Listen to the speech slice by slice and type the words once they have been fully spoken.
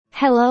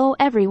Hello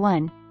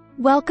everyone.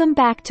 Welcome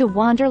back to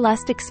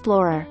Wanderlust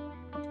Explorer.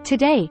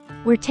 Today,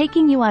 we're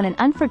taking you on an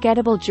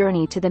unforgettable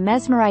journey to the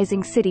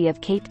mesmerizing city of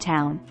Cape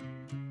Town.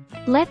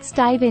 Let's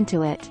dive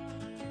into it.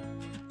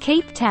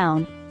 Cape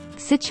Town,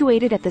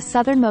 situated at the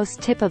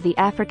southernmost tip of the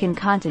African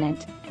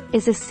continent,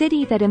 is a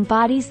city that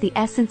embodies the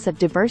essence of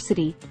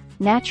diversity,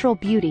 natural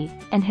beauty,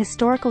 and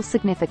historical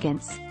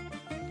significance.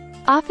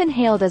 Often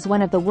hailed as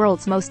one of the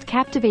world's most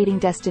captivating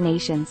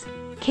destinations,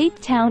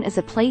 Cape Town is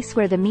a place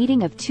where the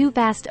meeting of two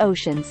vast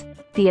oceans,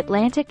 the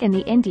Atlantic and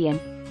the Indian,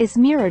 is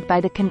mirrored by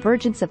the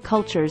convergence of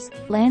cultures,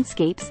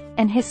 landscapes,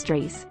 and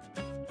histories.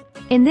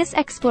 In this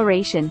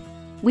exploration,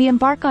 we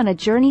embark on a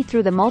journey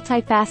through the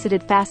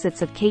multifaceted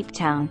facets of Cape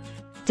Town,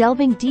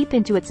 delving deep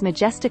into its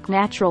majestic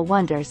natural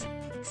wonders,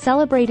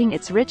 celebrating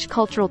its rich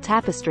cultural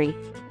tapestry,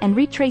 and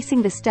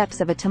retracing the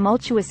steps of a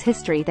tumultuous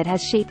history that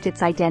has shaped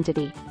its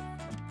identity.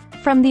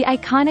 From the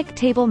iconic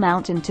Table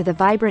Mountain to the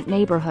vibrant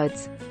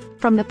neighborhoods,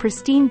 from the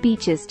pristine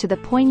beaches to the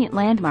poignant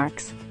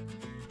landmarks,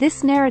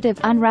 this narrative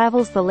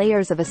unravels the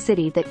layers of a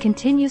city that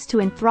continues to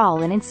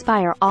enthrall and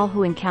inspire all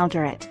who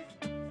encounter it.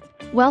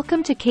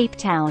 Welcome to Cape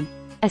Town,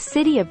 a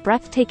city of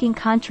breathtaking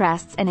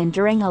contrasts and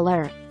enduring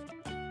allure.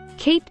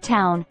 Cape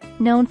Town,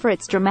 known for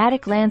its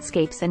dramatic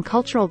landscapes and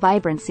cultural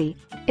vibrancy,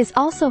 is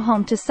also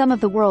home to some of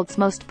the world's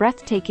most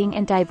breathtaking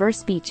and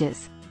diverse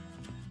beaches.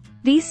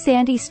 These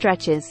sandy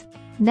stretches,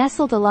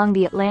 nestled along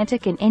the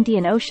Atlantic and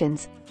Indian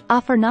Oceans,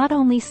 offer not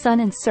only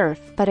sun and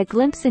surf but a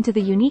glimpse into the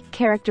unique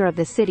character of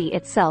the city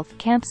itself.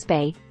 Camps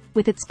Bay,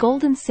 with its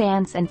golden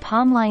sands and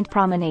palm-lined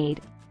promenade,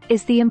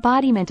 is the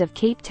embodiment of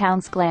Cape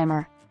Town's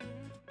glamour.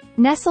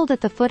 Nestled at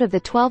the foot of the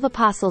 12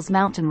 Apostles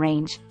mountain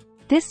range,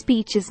 this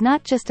beach is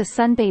not just a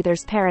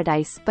sunbather's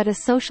paradise but a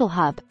social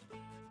hub.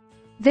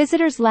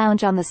 Visitors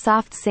lounge on the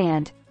soft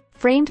sand,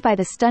 framed by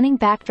the stunning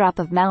backdrop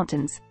of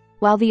mountains,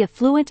 while the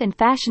affluent and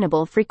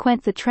fashionable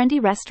frequent the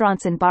trendy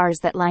restaurants and bars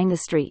that line the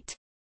street.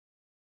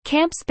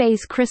 Camps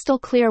Bay's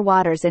crystal-clear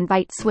waters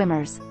invite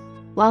swimmers.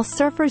 While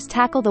surfers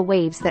tackle the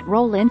waves that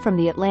roll in from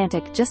the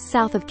Atlantic, just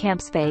south of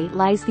Camps Bay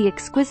lies the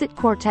exquisite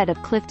quartet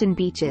of Clifton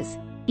beaches,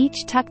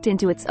 each tucked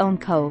into its own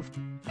cove.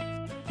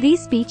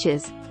 These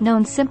beaches,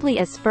 known simply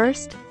as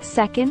First,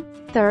 Second,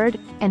 Third,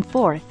 and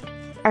Fourth,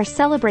 are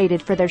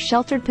celebrated for their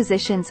sheltered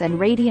positions and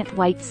radiant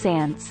white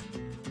sands.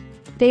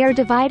 They are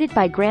divided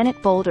by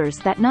granite boulders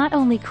that not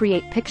only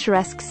create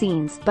picturesque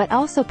scenes but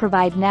also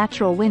provide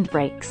natural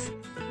windbreaks.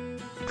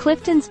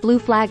 Clifton's blue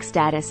flag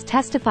status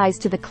testifies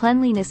to the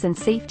cleanliness and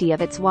safety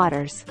of its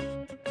waters.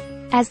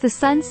 As the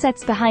sun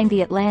sets behind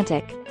the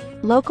Atlantic,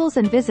 locals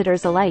and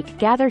visitors alike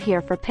gather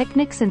here for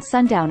picnics and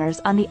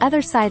sundowners. On the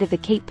other side of the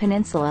Cape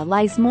Peninsula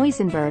lies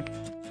Muizenberg,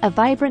 a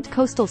vibrant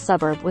coastal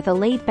suburb with a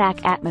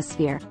laid-back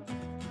atmosphere.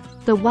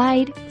 The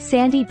wide,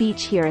 sandy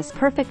beach here is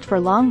perfect for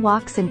long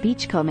walks and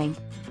beachcombing,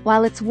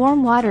 while its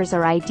warm waters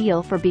are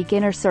ideal for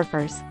beginner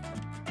surfers.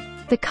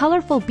 The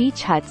colorful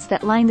beach huts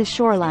that line the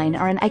shoreline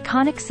are an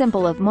iconic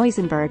symbol of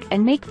Muizenberg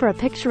and make for a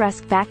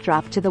picturesque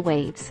backdrop to the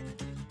waves.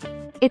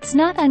 It's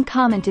not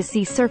uncommon to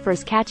see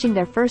surfers catching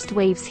their first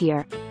waves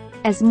here,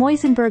 as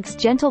Muizenberg's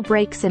gentle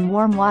breaks and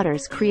warm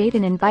waters create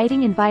an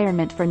inviting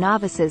environment for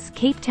novices.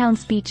 Cape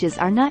Town's beaches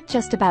are not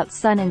just about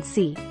sun and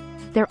sea,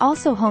 they're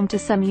also home to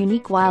some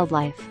unique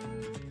wildlife.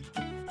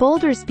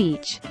 Boulders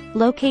Beach,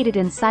 located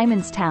in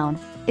Simonstown,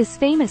 is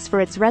famous for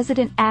its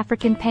resident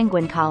African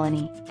penguin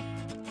colony.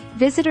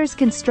 Visitors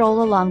can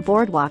stroll along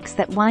boardwalks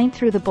that wind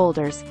through the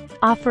boulders,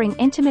 offering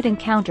intimate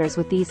encounters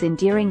with these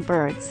endearing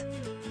birds.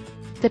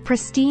 The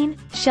pristine,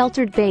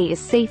 sheltered bay is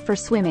safe for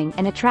swimming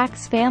and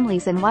attracts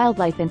families and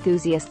wildlife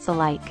enthusiasts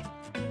alike.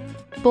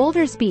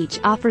 Boulders Beach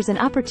offers an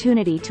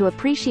opportunity to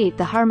appreciate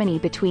the harmony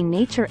between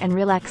nature and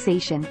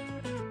relaxation.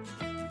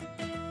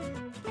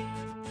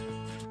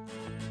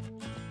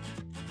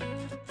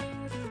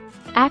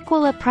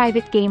 Aquila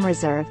Private Game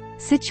Reserve,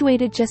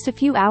 situated just a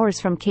few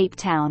hours from Cape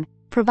Town,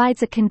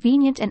 provides a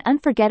convenient and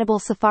unforgettable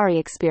safari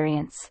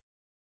experience.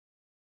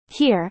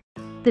 Here,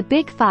 the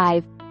Big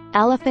Five,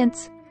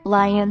 elephants,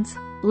 lions,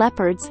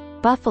 leopards,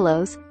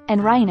 buffaloes,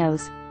 and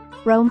rhinos,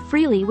 roam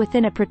freely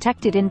within a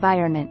protected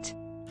environment.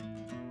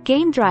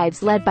 Game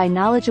drives led by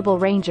knowledgeable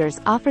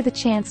rangers offer the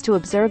chance to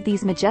observe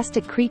these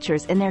majestic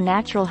creatures in their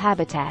natural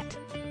habitat.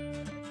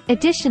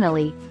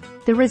 Additionally,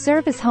 the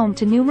reserve is home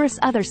to numerous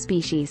other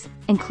species,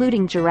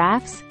 including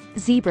giraffes,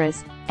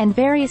 zebras, and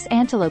various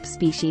antelope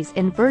species.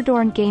 In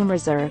Verdorn Game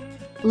Reserve,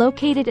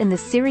 located in the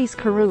Ceres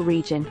Karoo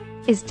region,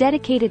 is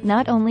dedicated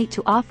not only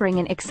to offering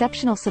an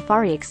exceptional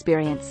safari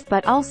experience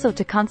but also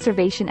to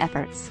conservation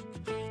efforts.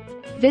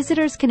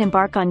 Visitors can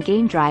embark on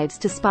game drives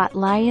to spot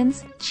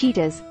lions,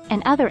 cheetahs,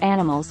 and other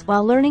animals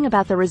while learning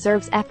about the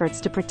reserve's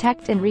efforts to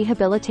protect and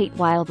rehabilitate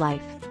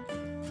wildlife.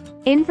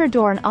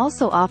 Verdorn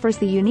also offers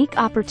the unique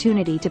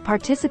opportunity to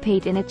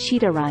participate in a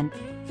cheetah run,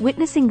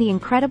 witnessing the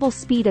incredible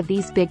speed of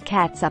these big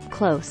cats up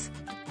close.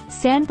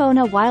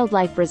 Sandbona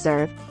Wildlife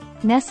Reserve,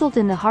 nestled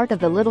in the heart of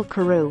the Little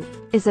Karoo,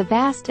 is a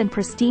vast and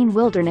pristine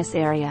wilderness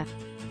area.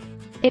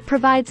 It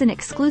provides an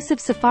exclusive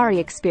safari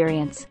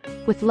experience,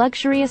 with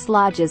luxurious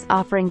lodges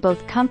offering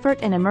both comfort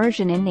and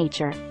immersion in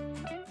nature.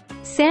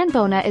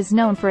 Sanbona is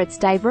known for its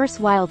diverse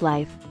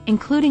wildlife,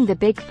 including the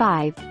Big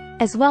Five,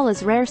 as well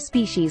as rare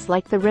species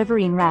like the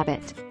riverine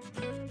rabbit.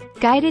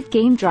 Guided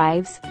game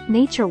drives,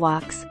 nature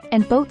walks,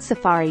 and boat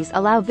safaris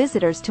allow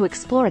visitors to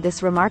explore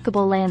this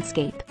remarkable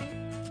landscape.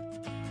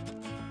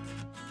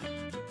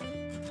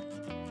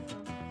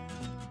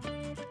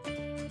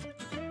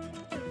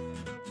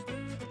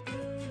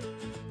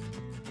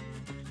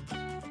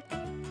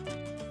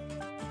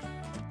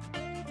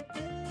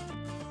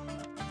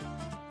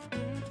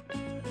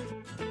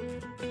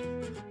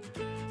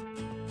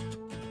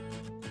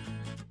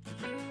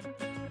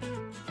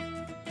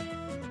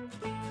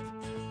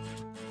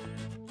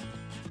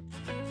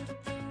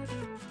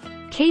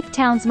 Cape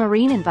Town's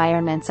marine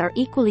environments are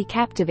equally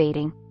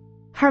captivating.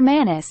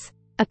 Hermanus,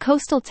 a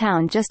coastal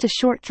town just a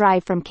short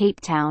drive from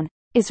Cape Town,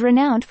 is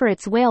renowned for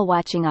its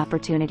whale-watching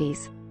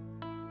opportunities.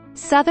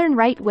 Southern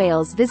right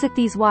whales visit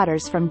these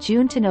waters from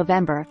June to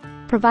November,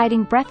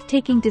 providing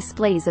breathtaking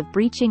displays of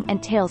breaching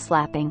and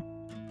tail-slapping.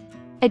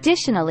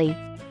 Additionally,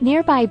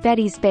 nearby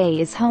Betty's Bay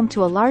is home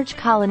to a large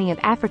colony of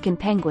African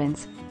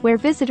penguins, where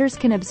visitors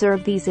can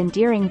observe these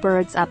endearing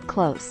birds up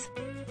close.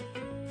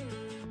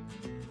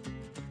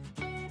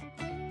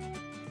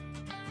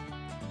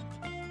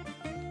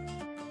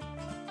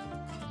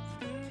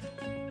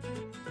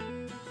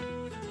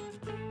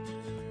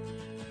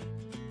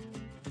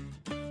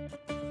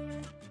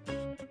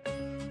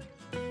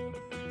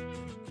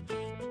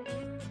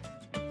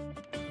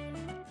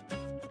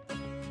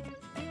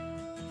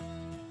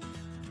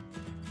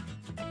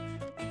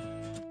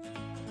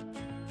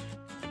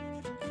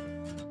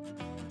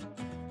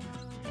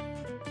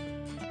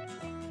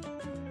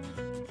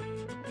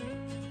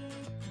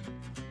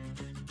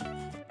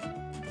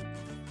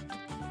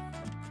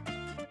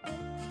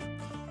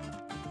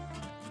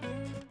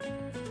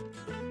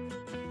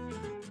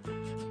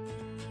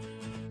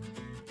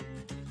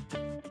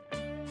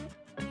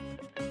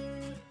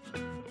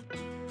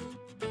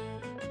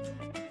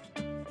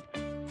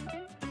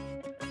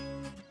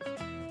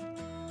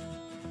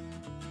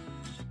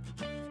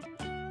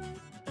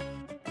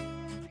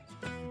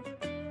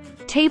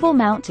 Table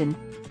Mountain,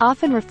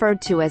 often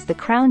referred to as the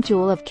crown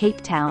jewel of Cape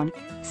Town,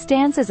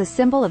 stands as a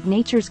symbol of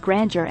nature's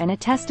grandeur and a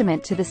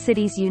testament to the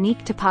city's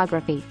unique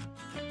topography.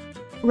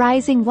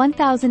 Rising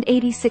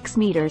 1,086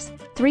 meters,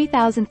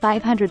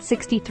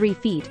 3,563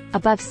 feet,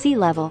 above sea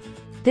level,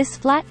 this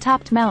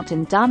flat-topped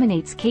mountain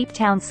dominates Cape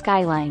Town's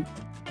skyline,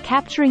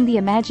 capturing the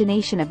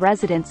imagination of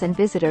residents and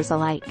visitors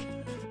alike.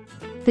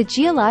 The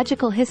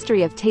geological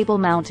history of Table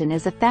Mountain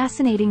is a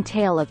fascinating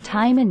tale of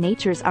time and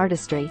nature's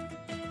artistry.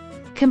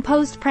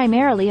 Composed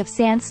primarily of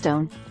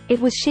sandstone, it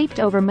was shaped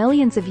over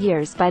millions of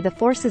years by the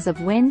forces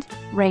of wind,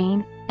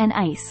 rain, and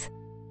ice.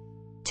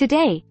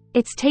 Today,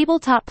 its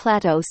tabletop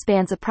plateau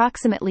spans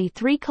approximately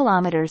 3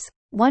 kilometers,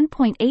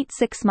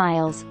 1.86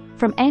 miles,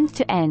 from end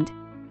to end,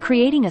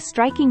 creating a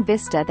striking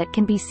vista that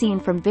can be seen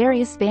from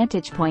various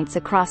vantage points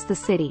across the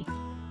city.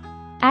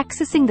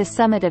 Accessing the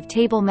summit of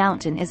Table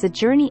Mountain is a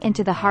journey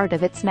into the heart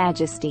of its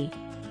majesty.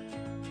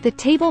 The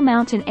Table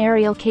Mountain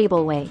Aerial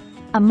Cableway,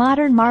 a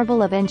modern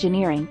marvel of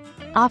engineering,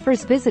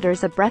 offers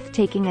visitors a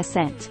breathtaking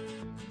ascent.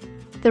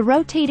 The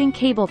rotating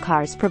cable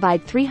cars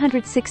provide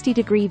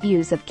 360-degree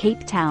views of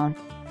Cape Town,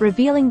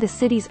 revealing the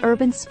city's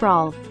urban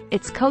sprawl,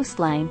 its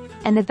coastline,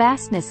 and the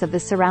vastness of the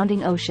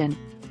surrounding ocean.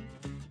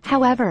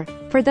 However,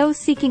 for those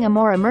seeking a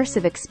more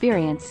immersive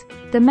experience,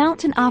 the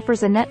mountain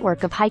offers a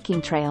network of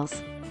hiking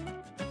trails.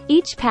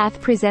 Each path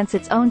presents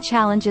its own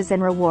challenges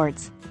and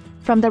rewards,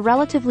 from the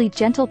relatively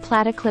gentle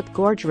Platteklip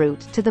Gorge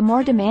route to the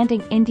more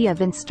demanding India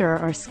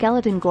Vinstur or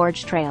Skeleton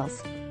Gorge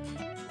trails.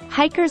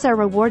 Hikers are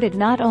rewarded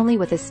not only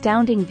with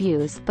astounding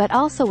views but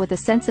also with a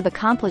sense of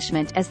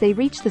accomplishment as they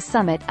reach the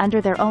summit under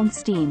their own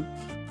steam.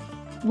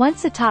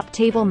 Once atop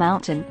Table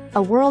Mountain,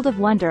 a world of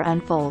wonder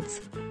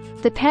unfolds.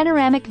 The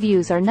panoramic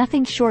views are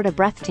nothing short of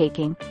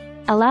breathtaking,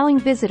 allowing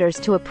visitors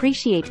to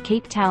appreciate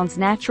Cape Town's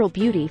natural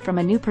beauty from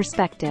a new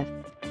perspective.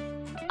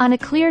 On a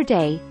clear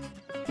day,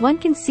 one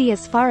can see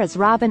as far as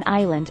Robben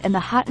Island and the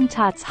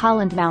Hottentots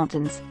Holland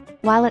Mountains,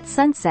 while at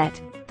sunset,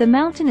 the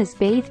mountain is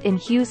bathed in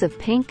hues of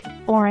pink,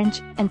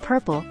 orange, and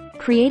purple,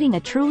 creating a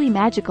truly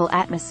magical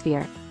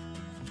atmosphere.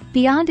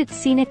 Beyond its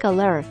scenic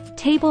allure,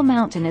 Table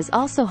Mountain is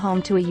also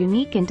home to a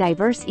unique and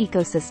diverse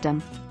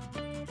ecosystem.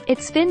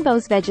 Its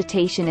fynbos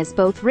vegetation is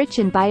both rich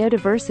in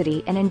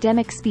biodiversity and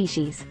endemic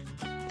species.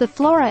 The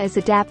flora is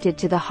adapted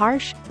to the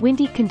harsh,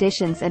 windy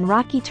conditions and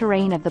rocky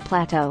terrain of the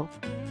plateau.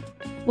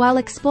 While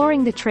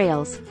exploring the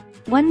trails,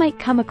 one might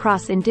come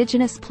across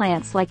indigenous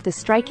plants like the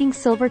striking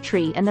silver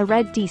tree and the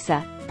red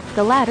disa,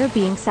 the latter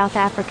being South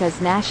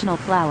Africa's national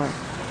flower.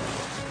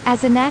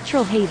 As a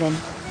natural haven,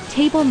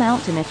 Table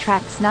Mountain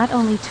attracts not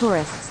only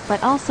tourists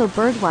but also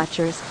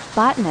birdwatchers,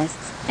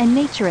 botanists, and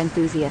nature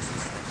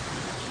enthusiasts.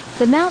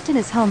 The mountain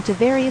is home to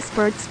various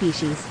bird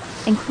species,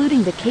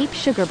 including the Cape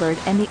sugarbird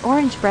and the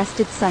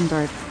orange-breasted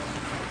sunbird.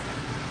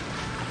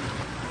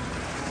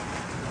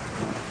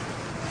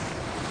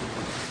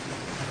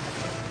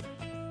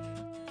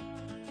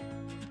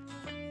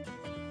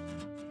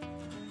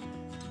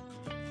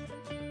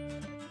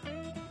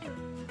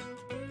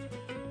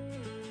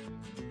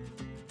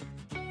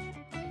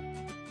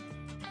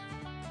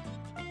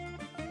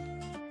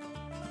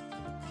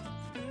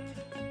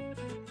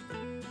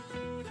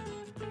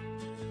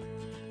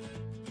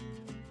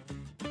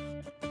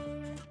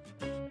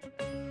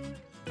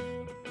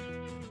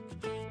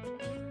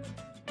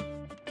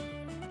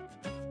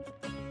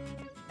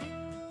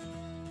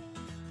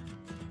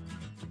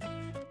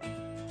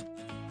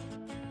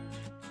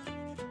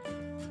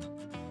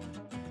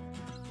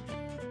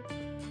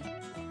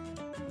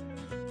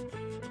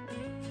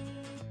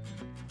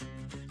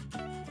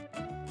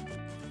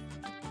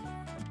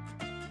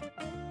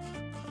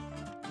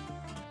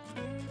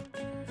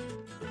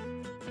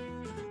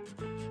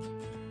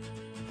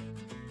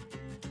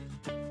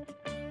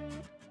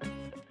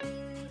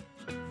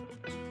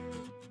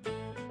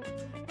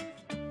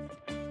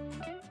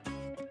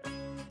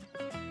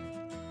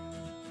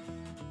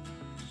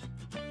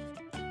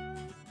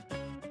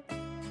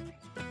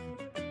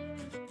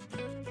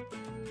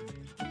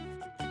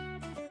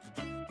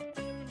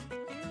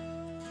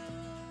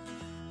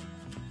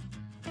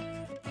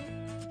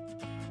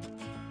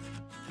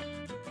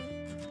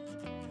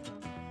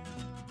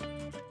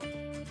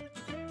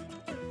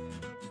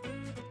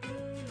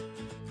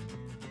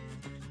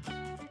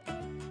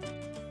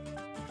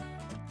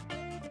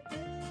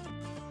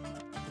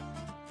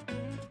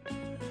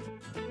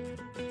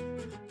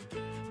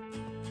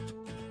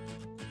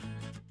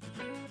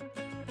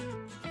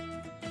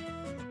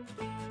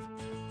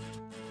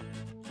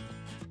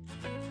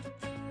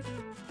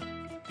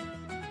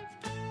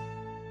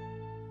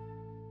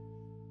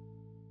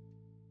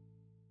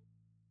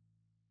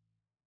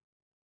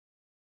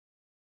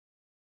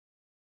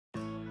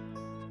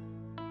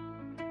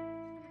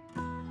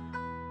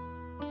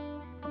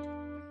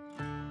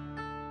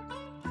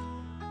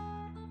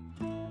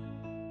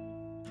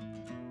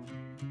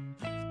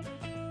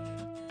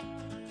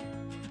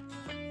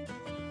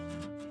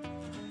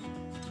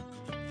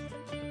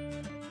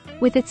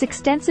 With its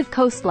extensive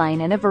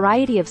coastline and a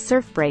variety of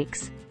surf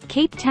breaks,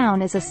 Cape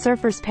Town is a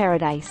surfer's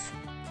paradise.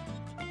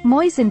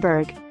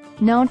 Muizenberg,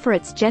 known for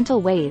its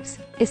gentle waves,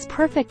 is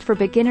perfect for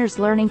beginners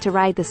learning to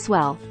ride the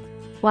swell,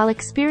 while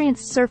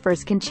experienced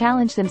surfers can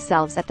challenge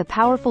themselves at the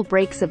powerful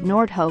breaks of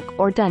Noordhoek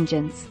or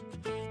Dungeons.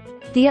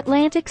 The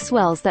Atlantic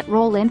swells that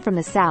roll in from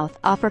the south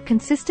offer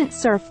consistent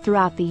surf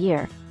throughout the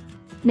year,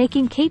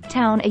 making Cape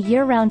Town a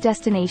year-round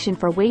destination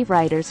for wave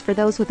riders. For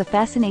those with a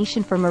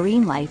fascination for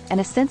marine life and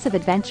a sense of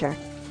adventure,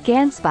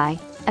 Gansby,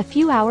 a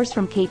few hours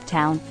from Cape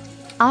Town,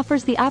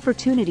 offers the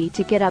opportunity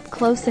to get up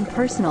close and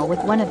personal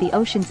with one of the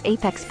ocean's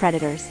apex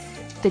predators,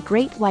 the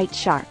great white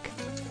shark.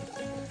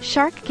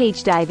 Shark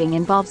cage diving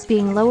involves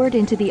being lowered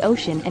into the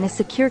ocean in a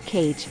secure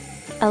cage,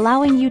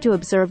 allowing you to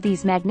observe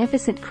these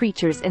magnificent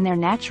creatures in their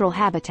natural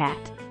habitat.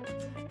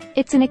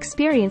 It's an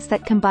experience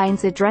that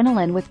combines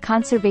adrenaline with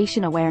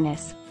conservation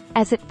awareness,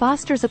 as it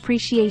fosters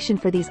appreciation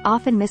for these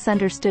often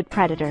misunderstood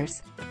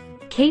predators.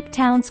 Cape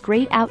Town's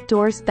great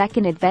outdoors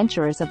beckon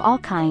adventurers of all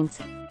kinds,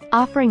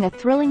 offering a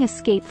thrilling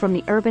escape from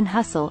the urban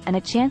hustle and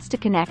a chance to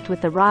connect with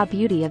the raw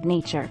beauty of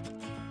nature.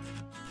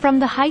 From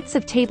the heights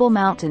of Table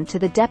Mountain to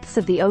the depths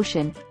of the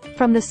ocean,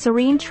 from the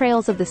serene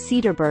trails of the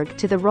Cedarburg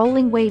to the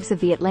rolling waves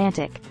of the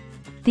Atlantic,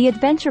 the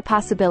adventure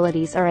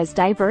possibilities are as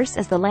diverse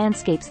as the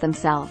landscapes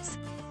themselves.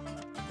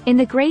 In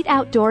the great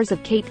outdoors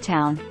of Cape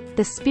Town,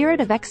 the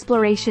spirit of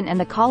exploration and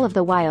the call of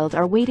the wild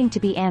are waiting to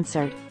be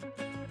answered.